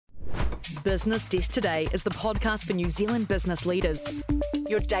Business Desk Today is the podcast for New Zealand business leaders.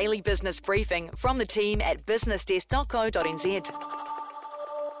 Your daily business briefing from the team at businessdesk.co.nz.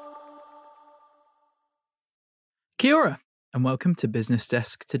 Kia ora, and welcome to Business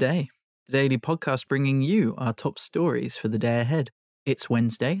Desk Today, the daily podcast bringing you our top stories for the day ahead. It's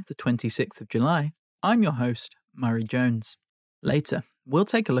Wednesday, the 26th of July. I'm your host, Murray Jones. Later, we'll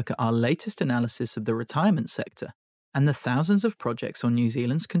take a look at our latest analysis of the retirement sector and the thousands of projects on New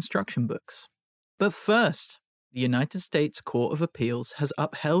Zealand's construction books. But first, the United States Court of Appeals has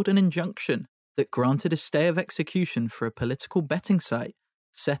upheld an injunction that granted a stay of execution for a political betting site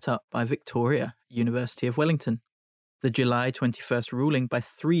set up by Victoria, University of Wellington. The July 21st ruling by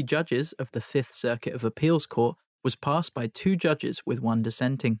 3 judges of the Fifth Circuit of Appeals Court was passed by 2 judges with 1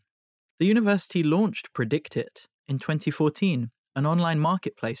 dissenting. The university launched Predict It in 2014, an online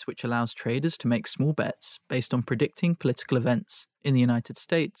marketplace which allows traders to make small bets based on predicting political events in the United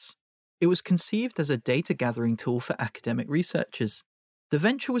States. It was conceived as a data-gathering tool for academic researchers. The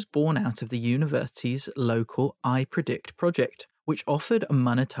venture was born out of the university's local iPredict project, which offered a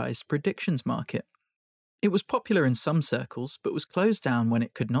monetized predictions market. It was popular in some circles, but was closed down when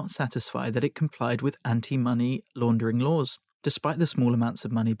it could not satisfy that it complied with anti-money laundering laws, despite the small amounts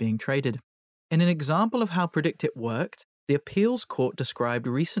of money being traded. In an example of how Predict It worked, the appeals court described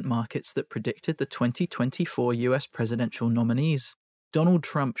recent markets that predicted the 2024 US presidential nominees. Donald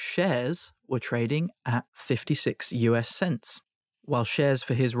Trump shares were trading at 56 US cents, while shares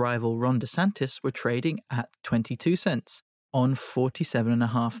for his rival Ron DeSantis were trading at 22 cents on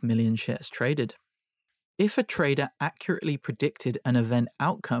 47.5 million shares traded. If a trader accurately predicted an event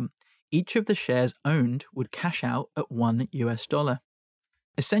outcome, each of the shares owned would cash out at $1 US.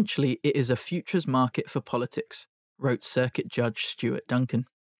 Essentially, it is a futures market for politics, wrote Circuit Judge Stuart Duncan.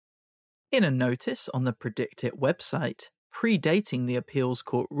 In a notice on the Predict It website, predating the appeals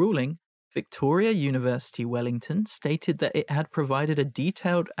court ruling, Victoria University Wellington stated that it had provided a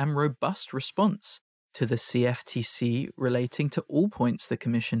detailed and robust response to the CFTC relating to all points the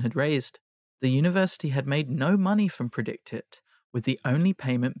commission had raised. The university had made no money from Predict It, with the only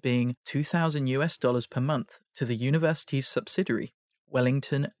payment being $2,000 US per month to the university's subsidiary,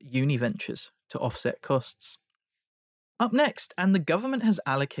 Wellington Univentures, to offset costs. Up next, and the government has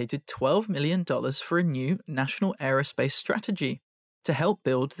allocated $12 million for a new national aerospace strategy to help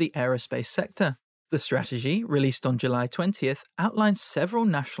build the aerospace sector. The strategy, released on July 20th, outlines several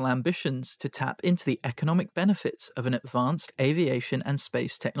national ambitions to tap into the economic benefits of an advanced aviation and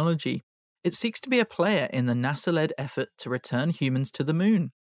space technology. It seeks to be a player in the NASA-led effort to return humans to the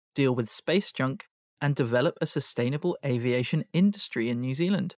moon, deal with space junk, and develop a sustainable aviation industry in New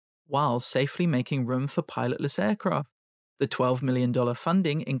Zealand, while safely making room for pilotless aircraft. The $12 million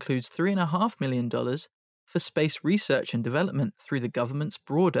funding includes $3.5 million for space research and development through the government's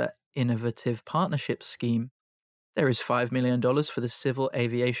broader Innovative Partnerships scheme. There is $5 million for the Civil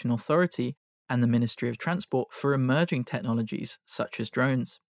Aviation Authority and the Ministry of Transport for emerging technologies such as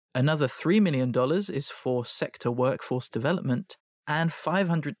drones. Another $3 million is for sector workforce development and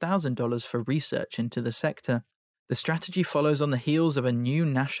 $500,000 for research into the sector. The strategy follows on the heels of a new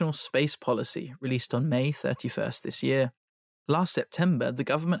national space policy released on May 31st this year. Last September, the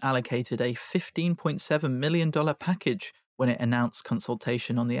government allocated a $15.7 million package when it announced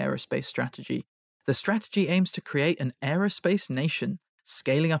consultation on the aerospace strategy. The strategy aims to create an aerospace nation,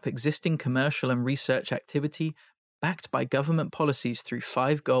 scaling up existing commercial and research activity backed by government policies through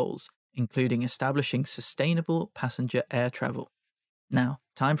 5 goals, including establishing sustainable passenger air travel. Now,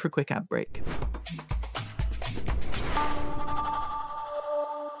 time for a quick ad break.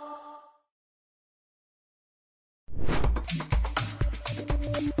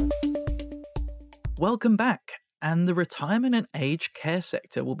 Welcome back, and the retirement and aged care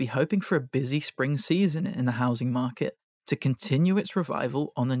sector will be hoping for a busy spring season in the housing market to continue its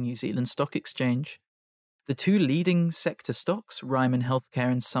revival on the New Zealand Stock Exchange. The 2 leading sector stocks, Ryman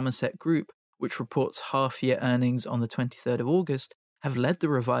Healthcare and Somerset Group, which reports half-year earnings on the 23rd of August, have led the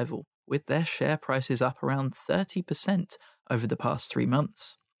revival, with their share prices up around 30% over the past 3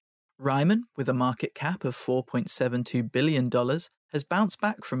 months. Ryman, with a market cap of $4.72 billion, has bounced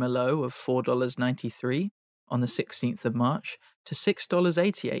back from a low of $4.93 on the 16th of March to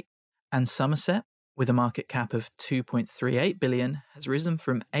 $6.88, and Somerset, with a market cap of $2.38 billion, has risen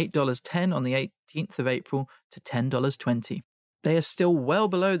from $8.10 on the 18th of April to $10.20. They are still well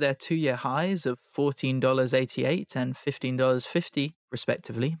below their 2-year highs of $14.88 and $15.50,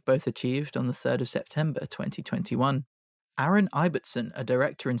 respectively, both achieved on the 3rd of September 2021. Aaron Ibbotson, a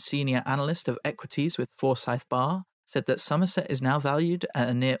director and senior analyst of equities with Forsyth Barr, said that Somerset is now valued at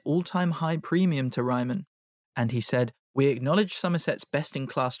a near all-time high premium to Ryman, and he said, We acknowledge Somerset's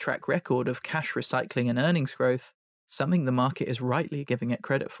best-in-class track record of cash recycling and earnings growth, something the market is rightly giving it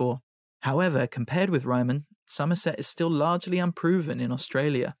credit for. However, compared with Ryman, Somerset is still largely unproven in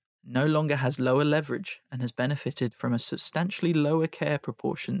Australia, no longer has lower leverage, and has benefited from a substantially lower care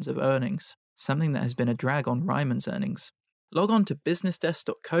proportions of earnings, something that has been a drag on Ryman's earnings. Log on to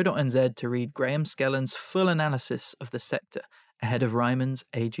businessdesk.co.nz to read Graham Skellen's full analysis of the sector ahead of Ryman's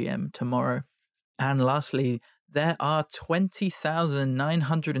AGM tomorrow. And lastly, there are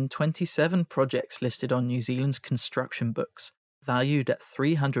 20,927 projects listed on New Zealand's construction books, valued at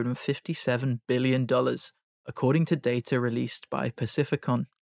 $357 billion, according to data released by Pacificon.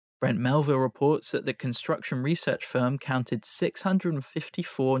 Brent Melville reports that the construction research firm counted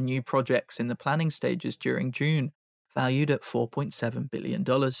 654 new projects in the planning stages during June, valued at $4.7 billion.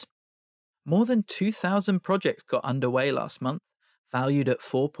 More than 2,000 projects got underway last month, valued at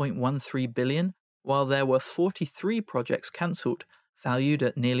 $4.13 billion, while there were 43 projects cancelled, valued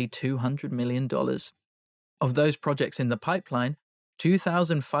at nearly $200 million. Of those projects in the pipeline,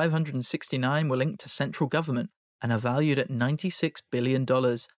 2,569 were linked to central government and are valued at $96 billion,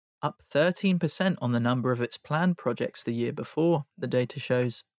 up 13% on the number of its planned projects the year before, the data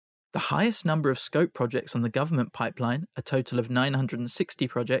shows. The highest number of scope projects on the government pipeline, a total of 960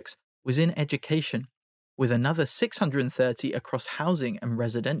 projects, was in education, with another 630 across housing and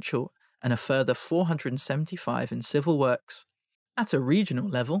residential, and a further 475 in civil works. At a regional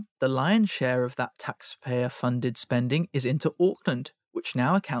level, the lion's share of that taxpayer-funded spending is into Auckland, which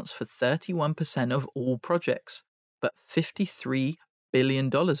now accounts for 31% of all projects, but $53 billion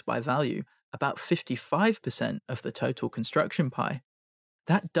by value, about 55% of the total construction pie.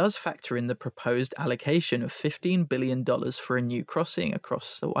 That does factor in the proposed allocation of $15 billion for a new crossing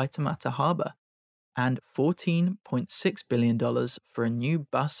across the Waitemata Harbour, and $14.6 billion for a new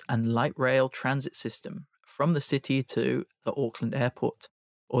bus and light rail transit system from the city to the Auckland airport,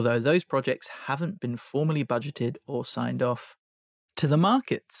 although those projects haven't been formally budgeted or signed off. To the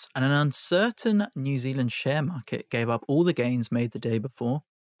markets, and an uncertain New Zealand share market gave up all the gains made the day before,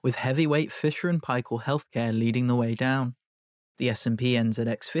 with heavyweight Fisher & Paykel Healthcare leading the way down. The S&P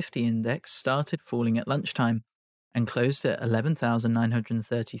NZX 50 index started falling at lunchtime and closed at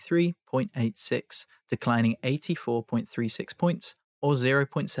 11,933.86, declining 84.36 points, or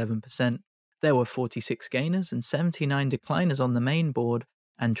 0.7%. There were 46 gainers and 79 decliners on the main board,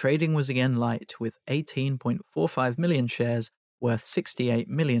 and trading was again light, with 18.45 million shares worth $68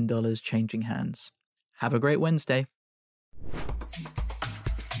 million changing hands. Have a great Wednesday.